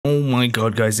Oh my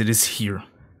god, guys, it is here.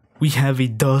 We have a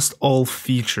dust all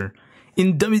feature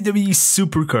in WWE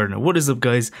Supercard. Now, what is up,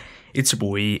 guys? It's your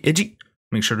boy Edgy.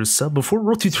 Make sure to sub before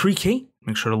road to 3K.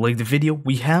 Make sure to like the video.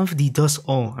 We have the dust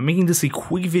all. I'm making this a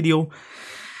quick video,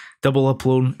 double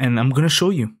upload, and I'm gonna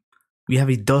show you. We have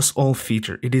a dust all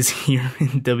feature. It is here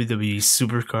in WWE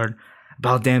Supercard.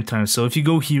 About damn time. So if you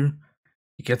go here,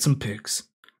 you get some picks.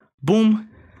 Boom,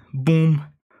 boom,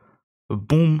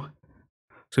 boom.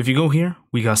 So if you go here,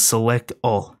 we got select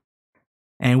all.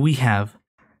 And we have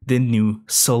the new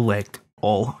select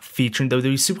all feature in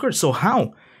WWE Supercard. So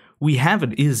how we have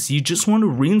it is you just want to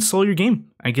reinstall your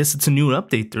game. I guess it's a new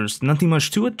update. There's nothing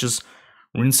much to it. Just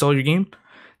reinstall your game,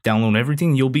 download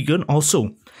everything, you'll be good.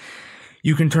 Also,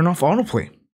 you can turn off autoplay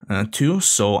too.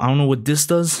 So I don't know what this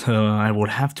does. I would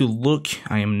have to look.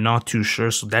 I am not too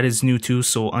sure. So that is new too.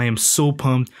 So I am so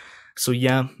pumped. So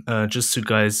yeah, just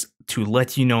to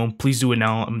let you know, please do it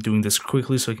now. I'm doing this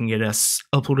quickly so I can get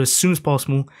uploaded as soon as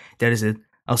possible. That is it.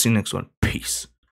 I'll see you next one. Peace.